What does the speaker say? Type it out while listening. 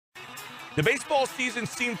The baseball season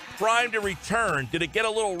seemed primed to return. Did it get a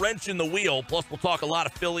little wrench in the wheel? Plus, we'll talk a lot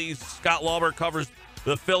of Phillies. Scott Lauber covers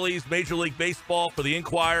the Phillies, Major League Baseball for the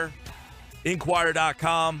Inquirer,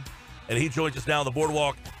 Inquirer.com. And he joins us now on the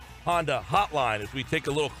Boardwalk Honda Hotline as we take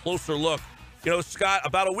a little closer look. You know, Scott,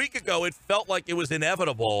 about a week ago, it felt like it was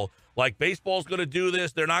inevitable. Like, baseball's going to do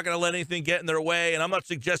this. They're not going to let anything get in their way. And I'm not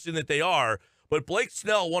suggesting that they are. But Blake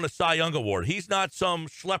Snell won a Cy Young Award. He's not some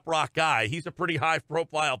schlep rock guy. He's a pretty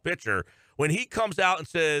high-profile pitcher. When he comes out and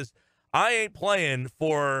says, I ain't playing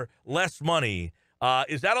for less money,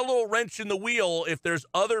 is that a little wrench in the wheel if there's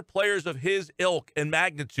other players of his ilk and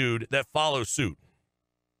magnitude that follow suit?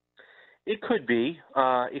 It could be.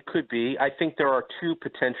 It could be. I think there are two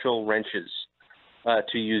potential wrenches,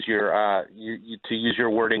 to use your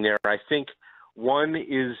wording there. I think one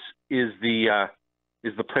is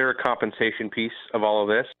the player compensation piece of all of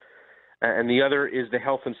this, and the other is the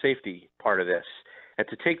health and safety part of this. And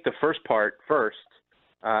to take the first part first,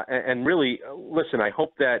 and really listen, I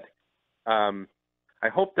hope that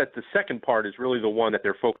the second part is really the one that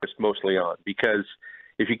they're focused mostly on, because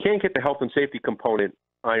if you can't get the health and safety component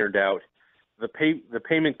ironed out, the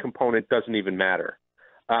payment component doesn't even matter.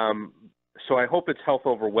 So I hope it's health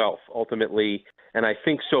over wealth ultimately, and I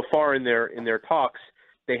think so far in their talks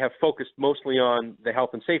they have focused mostly on the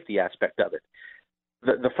health and safety aspect of it.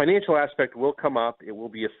 The financial aspect will come up. It will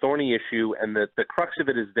be a thorny issue, and the crux of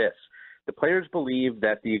it is this. The players believe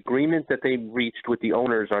that the agreement that they reached with the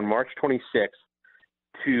owners on March 26th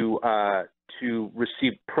to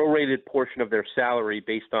receive prorated portion of their salary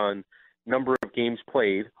based on number of games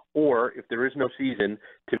played, or if there is no season,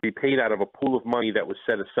 to be paid out of a pool of money that was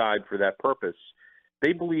set aside for that purpose.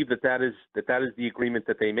 They believe that is the agreement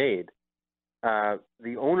that they made.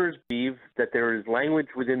 The owners believe that there is language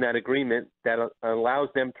within that agreement that allows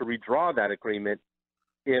them to redraw that agreement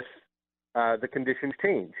if the conditions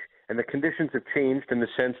change. And the conditions have changed in the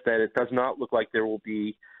sense that it does not look like there will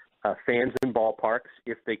be fans in ballparks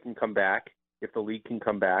if they can come back, if the league can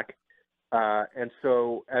come back. And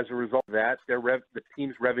so as a result of that, the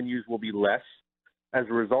team's revenues will be less, as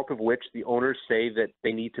a result of which the owners say that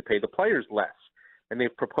they need to pay the players less. And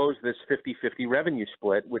they've proposed this 50-50 revenue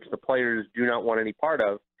split, which the players do not want any part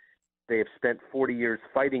of. They have spent 40 years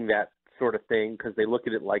fighting that sort of thing because they look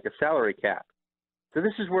at it like a salary cap. So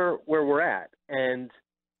this is where we're at. And,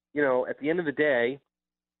 you know, at the end of the day,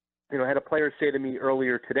 you know, I had a player say to me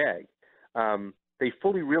earlier today, they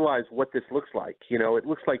fully realize what this looks like. You know, it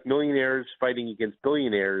looks like millionaires fighting against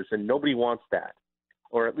billionaires, and nobody wants that,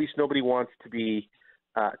 or at least nobody wants to be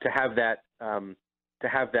to have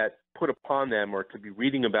that put upon them, or to be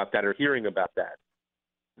reading about that or hearing about that.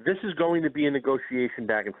 This is going to be a negotiation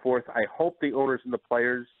back and forth. I hope the owners and the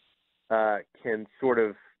players can sort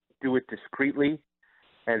of do it discreetly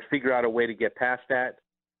and figure out a way to get past that,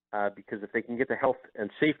 because if they can get the health and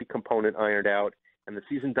safety component ironed out and the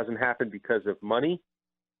season doesn't happen because of money,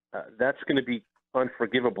 that's going to be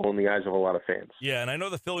unforgivable in the eyes of a lot of fans. Yeah, and I know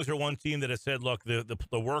the Phillies are one team that has said, look,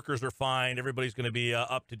 the workers are fine. Everybody's going to be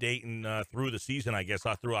up to date and through the season, I guess,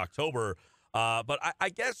 through October. But I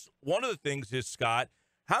guess one of the things is, Scott,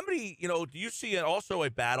 how many, you know, do you see also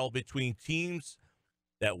a battle between teams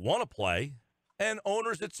that want to play and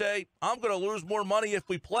owners that say, I'm going to lose more money if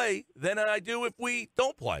we play than I do if we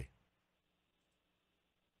don't play?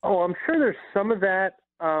 Oh, I'm sure there's some of that,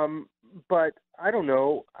 but I don't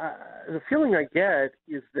know. The feeling I get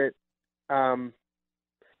is that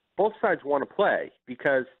both sides want to play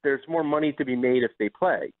because there's more money to be made if they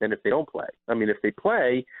play than if they don't play. I mean, if they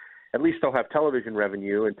play, at least they'll have television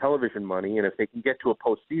revenue and television money, and if they can get to a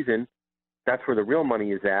postseason, that's where the real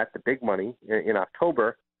money is at, the big money, in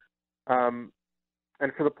October.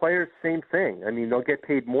 And for the players, same thing. I mean, they'll get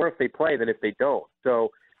paid more if they play than if they don't. So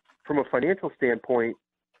from a financial standpoint,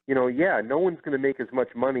 you know, yeah, no one's going to make as much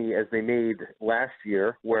money as they made last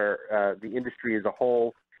year, where the industry as a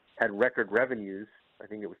whole had record revenues. I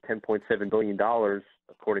think it was $10.7 billion,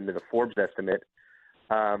 according to the Forbes estimate.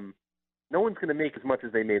 No one's going to make as much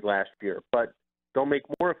as they made last year, but they'll make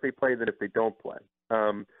more if they play than if they don't play.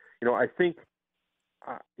 You know, I think,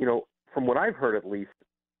 you know, from what I've heard at least,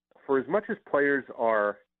 for as much as players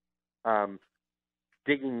are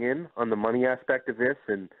digging in on the money aspect of this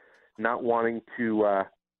and not wanting to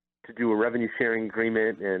do a revenue sharing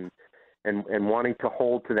agreement and wanting to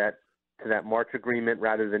hold to that March agreement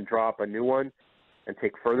rather than drop a new one and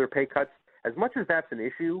take further pay cuts, as much as that's an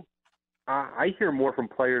issue, I hear more from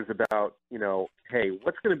players about, you know, hey,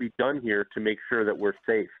 what's going to be done here to make sure that we're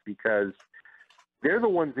safe, because they're the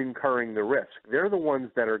ones incurring the risk. They're the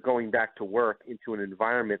ones that are going back to work into an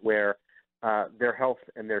environment where their health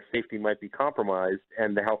and their safety might be compromised,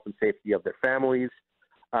 and the health and safety of their families.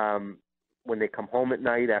 when they come home at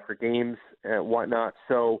night after games and whatnot.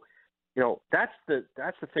 So, that's the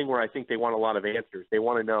thing where I think they want a lot of answers. They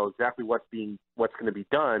want to know exactly what's going to be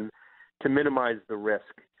done to minimize the risk.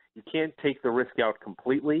 You can't take the risk out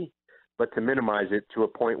completely, but to minimize it to a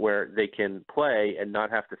point where they can play and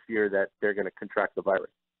not have to fear that they're going to contract the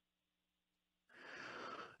virus.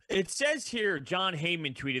 It says here, John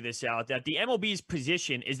Heyman tweeted this out, that the MLB's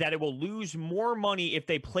position is that it will lose more money if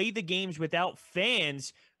they play the games without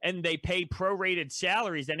fans and they pay prorated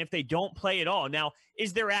salaries than if they don't play at all. Now,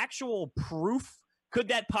 is there actual proof? Could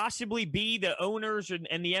that possibly be the owners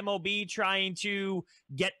and the MLB trying to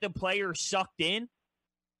get the players sucked in?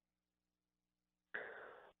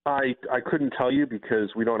 I couldn't tell you because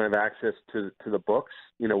we don't have access to the books.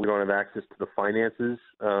 We don't have access to the finances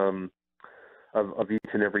of each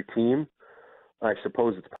and every team. I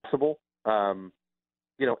suppose it's possible.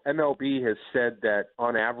 MLB has said that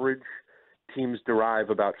on average, teams derive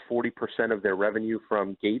about 40% of their revenue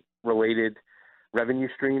from gate-related revenue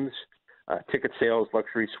streams, ticket sales,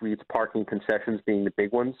 luxury suites, parking, concessions being the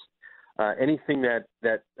big ones. Anything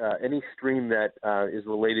any stream that is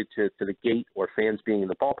related to the gate or fans being in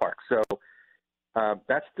the ballpark. So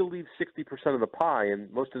that still leaves 60% of the pie,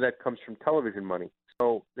 and most of that comes from television money.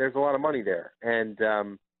 So there's a lot of money there. And,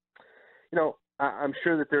 I'm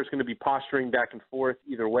sure that there's going to be posturing back and forth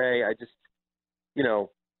either way. I just,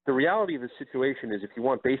 the reality of the situation is if you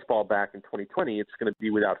want baseball back in 2020, it's going to be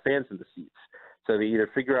without fans in the seats. So they either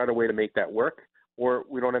figure out a way to make that work, or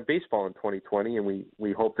we don't have baseball in 2020, and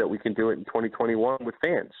we hope that we can do it in 2021 with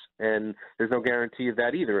fans. And there's no guarantee of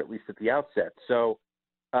that either, at least at the outset. So,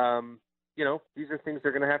 these are things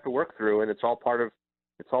they're going to have to work through, and it's all part of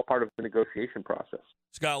the negotiation process.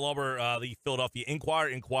 Scott Lauber, the Philadelphia Inquirer,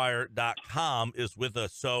 Inquirer.com, is with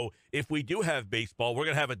us. So if we do have baseball, we're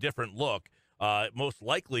going to have a different look. Most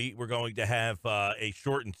likely, we're going to have a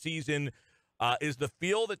shortened season. Is the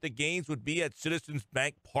feel that the games would be at Citizens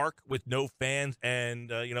Bank Park with no fans and,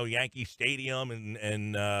 Yankee Stadium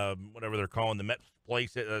and whatever they're calling the Mets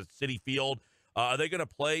place at Citi Field? Are they going to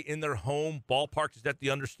play in their home ballparks? Is that the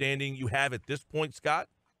understanding you have at this point, Scott?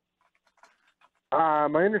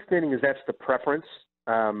 My understanding is that's the preference,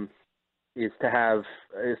 is to have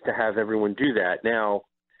everyone do that. Now,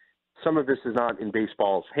 some of this is not in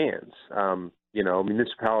baseball's hands.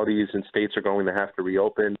 Municipalities and states are going to have to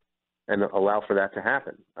reopen and allow for that to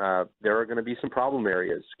happen. There are going to be some problem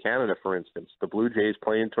areas. Canada, for instance, the Blue Jays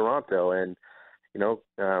play in Toronto, and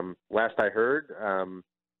last I heard,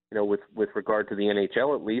 with regard to the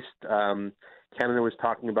NHL at least, Canada was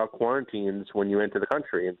talking about quarantines when you enter the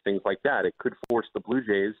country and things like that. It could force the Blue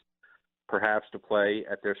Jays perhaps to play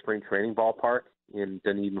at their spring training ballpark in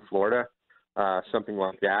Dunedin, Florida, something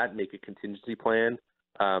like that, make a contingency plan.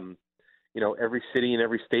 Every city and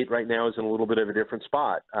every state right now is in a little bit of a different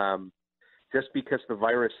spot. Just because the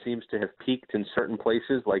virus seems to have peaked in certain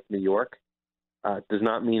places like New York does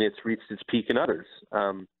not mean it's reached its peak in others.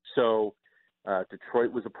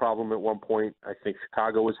 Detroit was a problem at one point. I think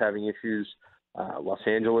Chicago was having issues. Los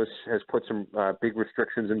Angeles has put some big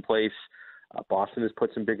restrictions in place. Boston has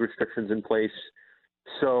put some big restrictions in place.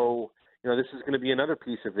 So, this is going to be another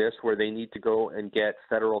piece of this where they need to go and get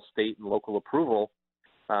federal, state, and local approval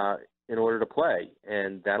in order to play,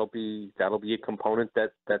 and that'll be a component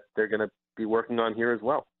that they're going to be working on here as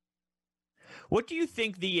well. What do you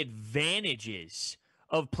think the advantage is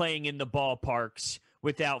of playing in the ballparks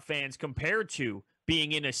without fans compared to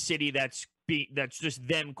being in a city that's just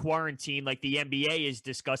them quarantined, like the NBA is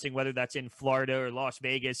discussing, whether that's in Florida or Las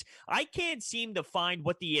Vegas? I can't seem to find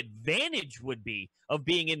what the advantage would be of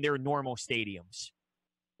being in their normal stadiums.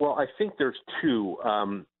 Well, I think there's two.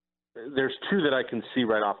 There's two that I can see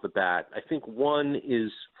right off the bat. I think one is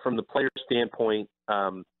from the player standpoint.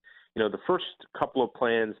 The first couple of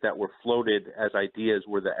plans that were floated as ideas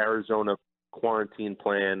were the Arizona quarantine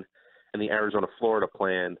plan and the Arizona-Florida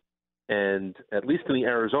plan. And at least in the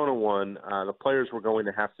Arizona one, the players were going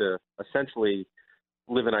to have to essentially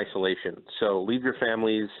live in isolation. So leave your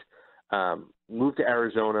families, move to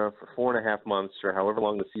Arizona for 4.5 months or however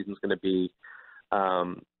long the season's going to be.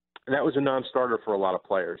 And that was a non-starter for a lot of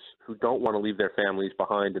players who don't want to leave their families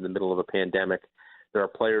behind in the middle of a pandemic. There are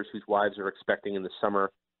players whose wives are expecting in the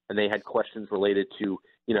summer, and they had questions related to,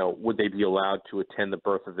 would they be allowed to attend the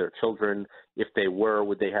birth of their children? If they were,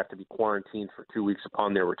 would they have to be quarantined for 2 weeks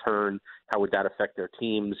upon their return? How would that affect their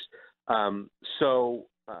teams? So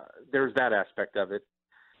there's that aspect of it.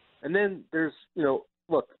 And then there's,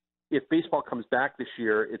 look, if baseball comes back this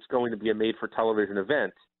year, it's going to be a made-for-television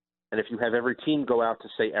event. And if you have every team go out to,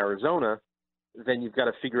 say, Arizona, then you've got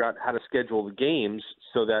to figure out how to schedule the games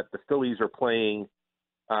so that the Phillies are playing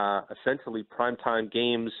essentially primetime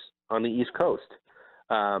games on the East Coast.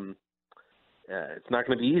 It's not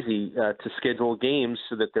going to be easy to schedule games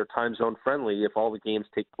so that they're time zone friendly if all the games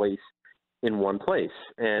take place in one place.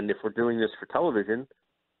 And if we're doing this for television,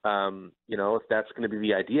 if that's going to be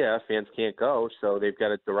the idea, fans can't go, so they've got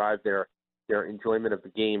to derive their enjoyment of the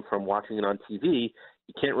game from watching it on TV.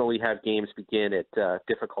 You can't really have games begin at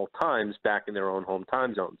difficult times back in their own home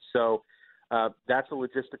time zones. So that's a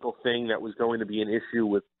logistical thing that was going to be an issue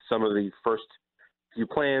with some of the first few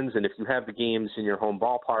plans. And if you have the games in your home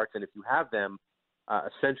ballpark, and if you have them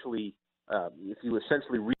if you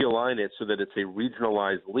essentially realign it so that it's a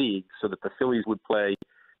regionalized league, so that the Phillies would play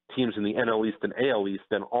teams in the NL East and AL East,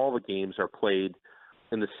 then all the games are played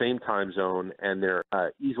in the same time zone, and they're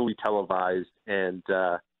easily televised, and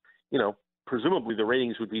presumably the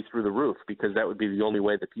ratings would be through the roof, because that would be the only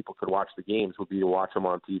way that people could watch the games, would be to watch them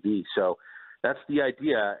on TV. So that's the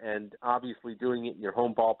idea, and obviously doing it in your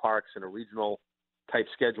home ballparks in a regional type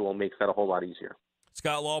schedule makes that a whole lot easier.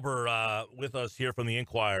 Scott Lauber with us here from the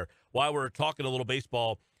Inquirer. While we're talking a little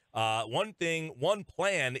baseball, one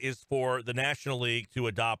plan is for the National League to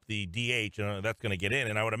adopt the DH, and that's going to get in.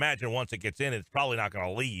 And I would imagine once it gets in, it's probably not going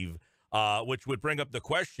to leave, which would bring up the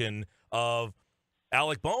question of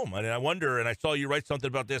Alec Bohm. And I wonder, and I saw you write something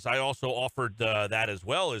about this, I also offered that as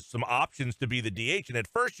well, as some options to be the DH. And at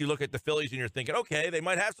first you look at the Phillies and you're thinking, okay, they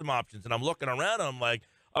might have some options. And I'm looking around and I'm like,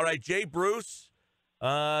 all right, Jay Bruce.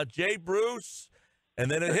 And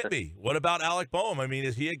then it hit me. What about Alec Bohm? I mean,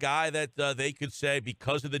 is he a guy that they could say,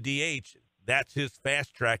 because of the DH, that's his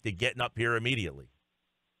fast track to getting up here immediately?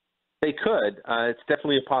 They could. It's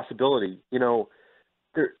definitely a possibility.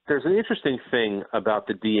 There's an interesting thing about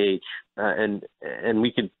the DH, and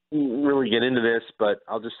we could really get into this, but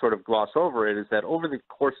I'll just sort of gloss over it, is that over the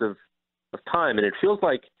course of time, and it feels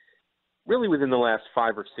like really within the last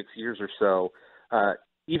 5 or 6 years or so,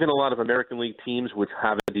 even a lot of American League teams which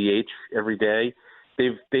have a DH every day,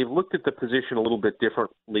 they've looked at the position a little bit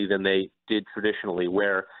differently than they did traditionally,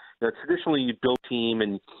 where traditionally you build a team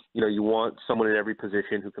and you want someone in every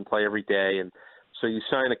position who can play every day, and so you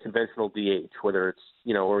sign a conventional DH, whether it's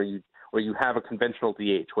or you have a conventional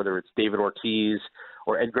DH, whether it's David Ortiz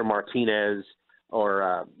or Edgar Martinez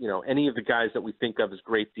or any of the guys that we think of as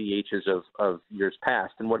great DHs of years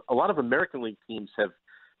past. And what a lot of American League teams have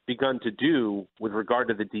begun to do with regard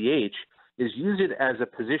to the DH is use it as a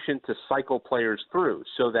position to cycle players through,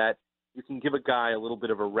 so that you can give a guy a little bit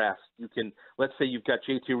of a rest. You can, let's say you've got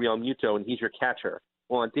JT Realmuto and he's your catcher.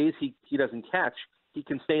 Well, on days he doesn't catch, he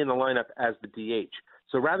can stay in the lineup as the DH.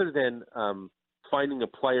 So rather than finding a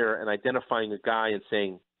player and identifying a guy and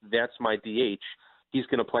saying, that's my DH, he's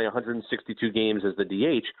going to play 162 games as the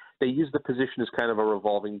DH, they use the position as kind of a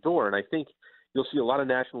revolving door. And I think you'll see a lot of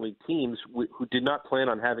National League teams who did not plan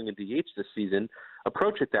on having a DH this season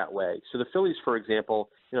approach it that way. So the Phillies, for example,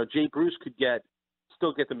 Jay Bruce could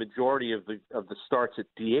still get the majority of the starts at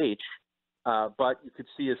DH, but you could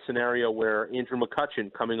see a scenario where Andrew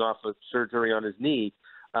McCutchen, coming off of surgery on his knee,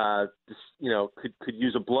 could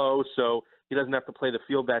use a blow, so he doesn't have to play the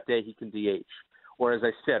field that day. He can DH. Or as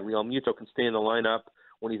I said, Realmuto can stay in the lineup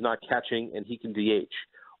when he's not catching, and he can DH.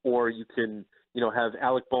 Or you can have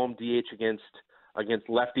Alec Bohm DH against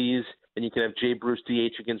lefties, and you can have Jay Bruce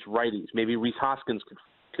DH against righties. Maybe Rhys Hoskins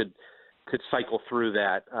could cycle through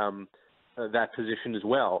that position as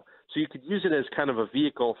well. So you could use it as kind of a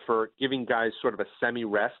vehicle for giving guys sort of a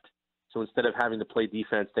semi-rest. So instead of having to play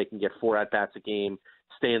defense, they can get 4 at-bats a game,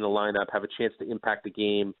 stay in the lineup, have a chance to impact the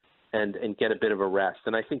game, and get a bit of a rest.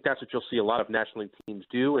 And I think that's what you'll see a lot of National League teams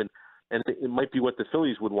do, and it might be what the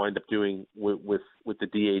Phillies would wind up doing with the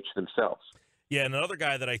DH themselves. Yeah, and another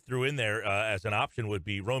guy that I threw in there as an option would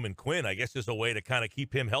be Roman Quinn. I guess there's a way to kind of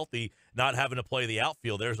keep him healthy, not having to play the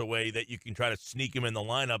outfield. There's a way that you can try to sneak him in the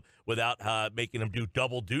lineup without making him do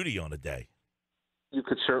double duty on a day. You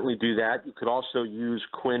could certainly do that. You could also use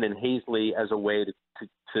Quinn and Hazley as a way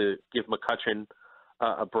to give McCutchen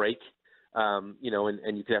a break. And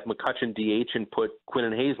you could have McCutchen DH and put Quinn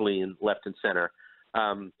and Hazley in left and center.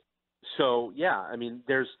 So, yeah, I mean,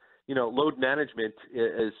 there's – load management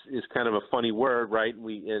is kind of a funny word, right?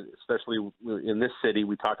 Especially in this city,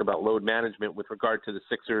 we talk about load management with regard to the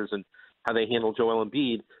Sixers and how they handle Joel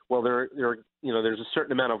Embiid. Well, there's a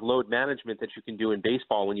certain amount of load management that you can do in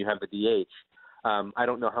baseball when you have the DH. I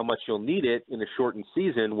don't know how much you'll need it in a shortened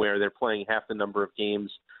season where they're playing half the number of games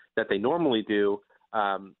that they normally do.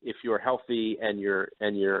 If you're healthy and you're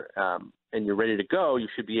ready to go, you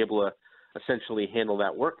should be able to essentially handle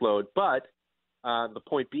that workload. But the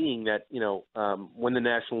point being that when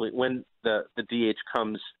the DH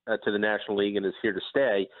comes to the National League and is here to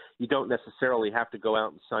stay, you don't necessarily have to go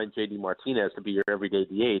out and sign J.D. Martinez to be your everyday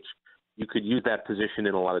DH. you could use that position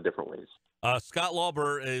in a lot of different ways. Scott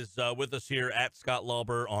Lauber is with us here at Scott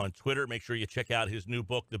Lauber on Twitter. Make sure you check out his new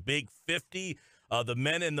book, The Big 50, The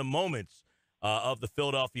Men and the Moments of the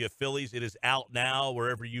Philadelphia Phillies. It is out now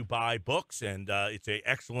wherever you buy books, and it's an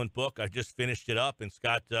excellent book. I just finished it up. And,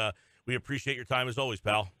 Scott, we appreciate your time as always,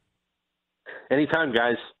 pal. Anytime,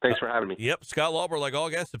 guys. Thanks for having me. Yep, Scott Lauber, like all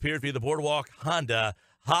guests, appeared via the Boardwalk Honda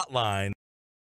hotline.